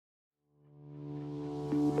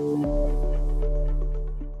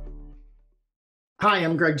Hi,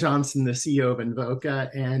 I'm Greg Johnson, the CEO of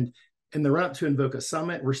Invoca. And in the run up to Invoca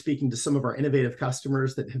Summit, we're speaking to some of our innovative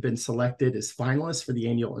customers that have been selected as finalists for the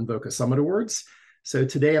annual Invoca Summit Awards. So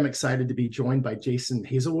today I'm excited to be joined by Jason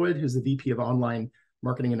Hazlewood, who's the VP of Online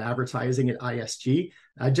Marketing and Advertising at ISG.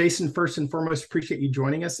 Jason, first and foremost, appreciate you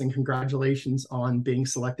joining us and congratulations on being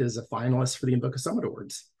selected as a finalist for the Invoca Summit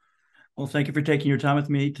Awards. Well, thank you for taking your time with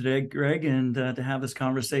me today, Greg, and to have this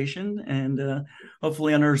conversation and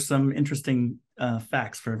hopefully unearth some interesting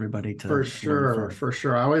facts for everybody to For learn sure, from. for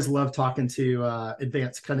sure. I always love talking to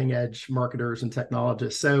advanced cutting edge marketers and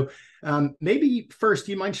technologists. So maybe first,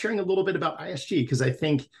 do you mind sharing a little bit about ISG? Because I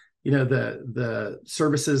think the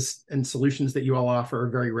services and solutions that you all offer are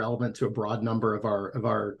very relevant to a broad number of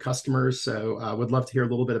our customers. So I would love to hear a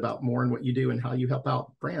little bit about more and what you do and how you help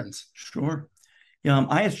out brands. Sure.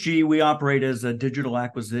 ISG, we operate as a digital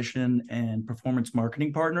acquisition and performance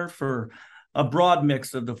marketing partner for a broad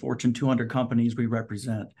mix of the Fortune 200 companies we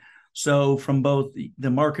represent. So from both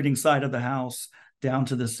the marketing side of the house down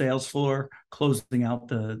to the sales floor, closing out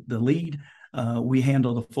the lead, we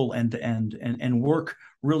handle the full end-to-end and work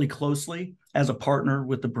really closely as a partner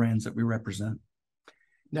with the brands that we represent.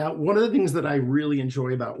 Now, one of the things that I really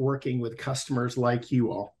enjoy about working with customers like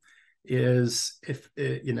you all is if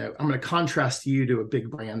I'm going to contrast you to a big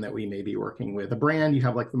brand that we may be working with. A brand, you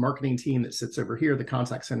have like the marketing team that sits over here, the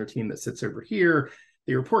contact center team that sits over here.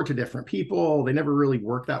 They report to different people. They never really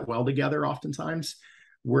work that well together oftentimes.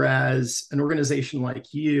 Whereas an organization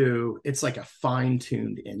like you, it's like a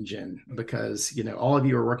fine-tuned engine because all of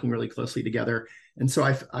you are working really closely together. And so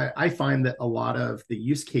I find that a lot of the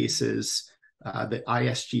use cases that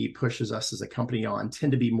ISG pushes us as a company on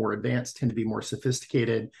tend to be more advanced, tend to be more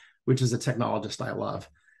sophisticated, which is a technologist I love.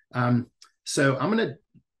 So I'm going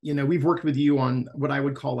to, we've worked with you on what I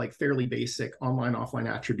would call like fairly basic online, offline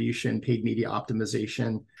attribution, paid media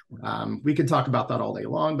optimization. We could talk about that all day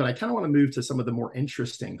long, but I kind of want to move to some of the more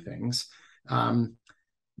interesting things.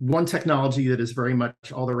 One technology that is very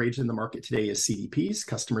much all the rage in the market today is CDPs,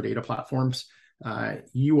 customer data platforms.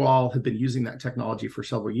 You all have been using that technology for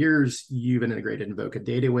several years. You've integrated Invoca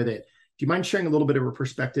data with it. Do you mind sharing a little bit of a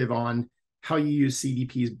perspective on how you use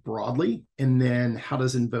CDPs broadly, and then how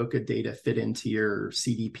does Invoca data fit into your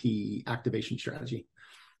CDP activation strategy?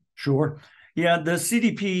 Sure. Yeah, the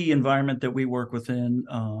CDP environment that we work within,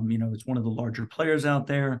 it's one of the larger players out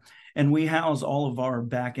there, and we house all of our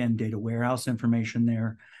back-end data warehouse information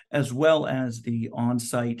there, as well as the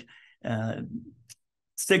on-site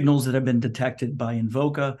signals that have been detected by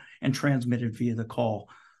Invoca and transmitted via the call.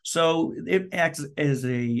 So it acts as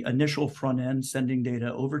an initial front end, sending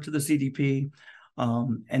data over to the CDP,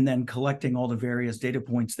 and then collecting all the various data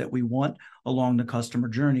points that we want along the customer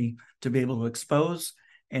journey to be able to expose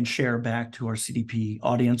and share back to our CDP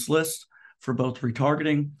audience list for both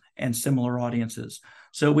retargeting and similar audiences.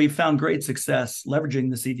 So we found great success leveraging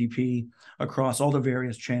the CDP across all the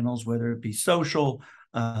various channels, whether it be social,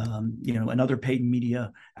 and other paid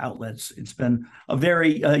media outlets. It's been a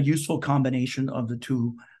very useful combination of the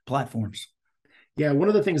two platforms. Yeah, one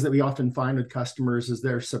of the things that we often find with customers is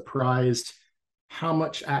they're surprised how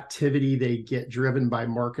much activity they get driven by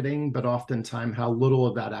marketing, but oftentimes how little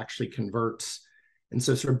of that actually converts. And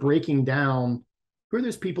so sort of breaking down who are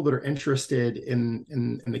those people that are interested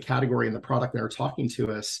in the category and the product that are talking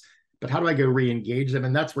to us, but how do I go re-engage them?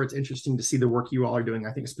 And that's where it's interesting to see the work you all are doing,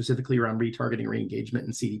 I think specifically around retargeting, re-engagement,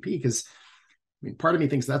 and CDP, because part of me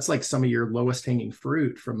thinks that's like some of your lowest hanging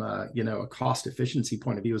fruit from a cost efficiency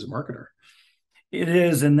point of view as a marketer. It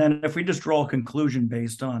is. And then if we just draw a conclusion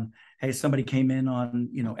based on, hey, somebody came in on,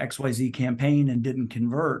 XYZ campaign and didn't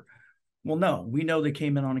convert. Well, no, we know they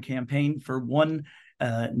came in on a campaign for one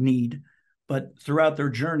need, but throughout their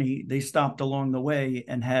journey, they stopped along the way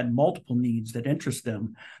and had multiple needs that interest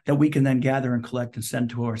them that we can then gather and collect and send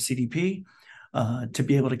to our CDP to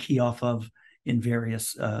be able to key off of in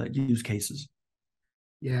various use cases.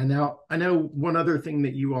 Yeah. Now, I know one other thing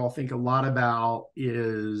that you all think a lot about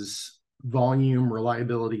is volume,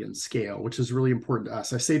 reliability, and scale, which is really important to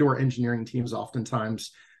us. I say to our engineering teams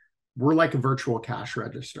oftentimes, we're like a virtual cash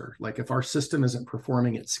register. Like if our system isn't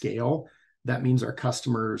performing at scale, that means our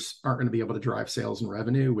customers aren't going to be able to drive sales and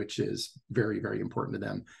revenue, which is very, very important to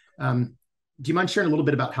them. Do you mind sharing a little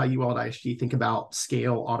bit about how you all at ISG think about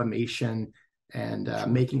scale, automation, and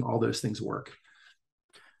making all those things work?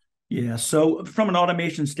 Yeah. So from an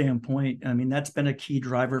automation standpoint, I mean, that's been a key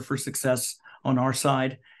driver for success on our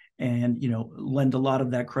side, and, lend a lot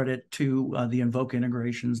of that credit to the Invoca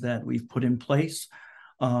integrations that we've put in place,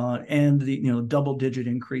 and the, double-digit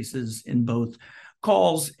increases in both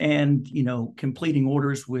calls and, completing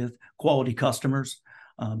orders with quality customers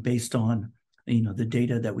based on the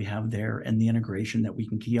data that we have there and the integration that we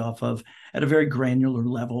can key off of at a very granular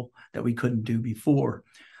level that we couldn't do before.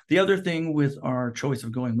 The other thing with our choice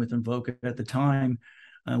of going with Invoca at the time,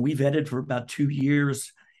 we vetted for about 2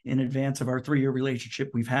 years in advance of our 3-year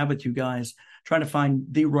relationship we've had with you guys, trying to find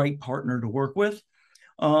the right partner to work with.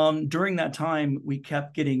 During that time, we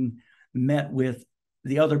kept getting met with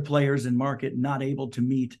the other players in market not able to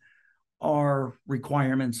meet our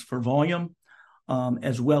requirements for volume,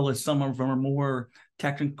 as well as some of our more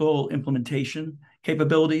technical implementation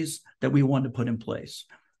capabilities that we wanted to put in place.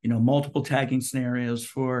 Multiple tagging scenarios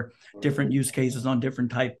for different use cases on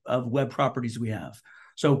different type of web properties we have.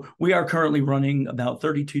 So we are currently running about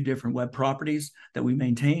 32 different web properties that we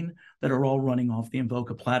maintain that are all running off the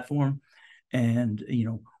Invoca platform. And,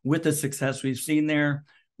 with the success we've seen there,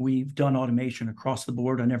 we've done automation across the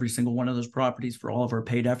board on every single one of those properties for all of our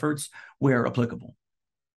paid efforts where applicable.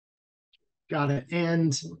 Got it.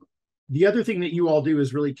 And the other thing that you all do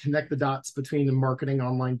is really connect the dots between the marketing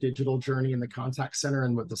online digital journey and the contact center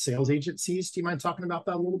and with the sales agencies. Do you mind talking about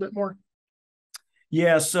that a little bit more?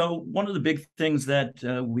 Yeah, so one of the big things that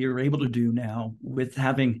we are able to do now with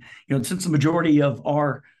having, since the majority of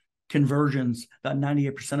our conversions, about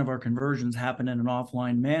 98% of our conversions happen in an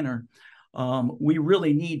offline manner, we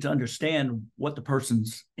really need to understand what the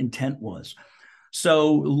person's intent was.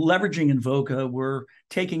 So leveraging Invoca, we're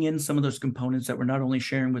taking in some of those components that we're not only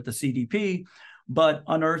sharing with the CDP, but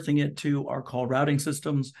unearthing it to our call routing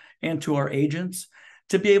systems and to our agents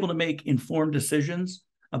to be able to make informed decisions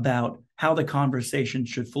about how the conversation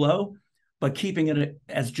should flow, but keeping it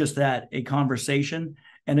as just that, a conversation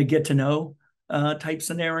and a get to know type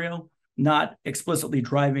scenario, not explicitly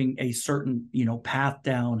driving a certain, path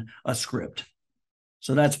down a script.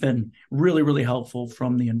 So that's been really, really helpful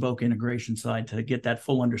from the Invoca integration side to get that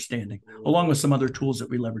full understanding, along with some other tools that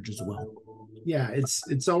we leverage as well. Yeah,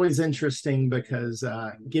 it's always interesting because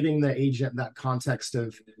giving the agent that context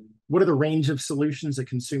of what are the range of solutions a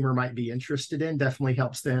consumer might be interested in definitely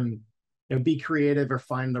helps them be creative or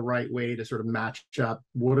find the right way to sort of match up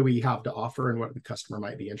what do we have to offer and what the customer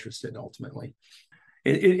might be interested in ultimately.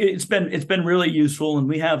 It's been really useful, and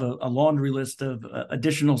we have a laundry list of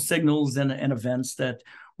additional signals and events that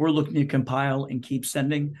we're looking to compile and keep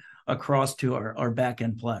sending across to our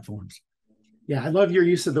back-end platforms. Yeah, I love your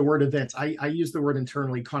use of the word events. I use the word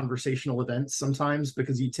internally conversational events sometimes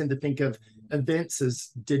because you tend to think of events as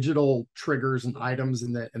digital triggers and items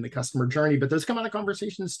in the customer journey, but those come out of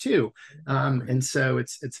conversations too. And so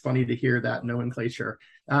it's funny to hear that nomenclature.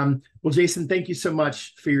 Well, Jason, thank you so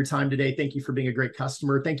much for your time today. Thank you for being a great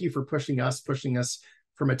customer. Thank you for pushing us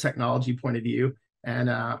from a technology point of view.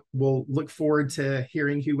 And we'll look forward to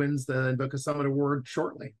hearing who wins the Invoca Summit Award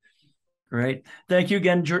shortly. Great. Thank you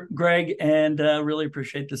again, Greg, and really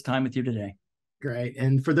appreciate this time with you today. Great.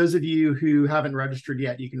 And for those of you who haven't registered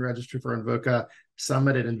yet, you can register for Invoca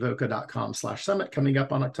Summit at invoca.com/summit coming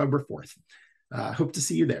up on October 4th. Hope to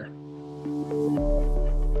see you there.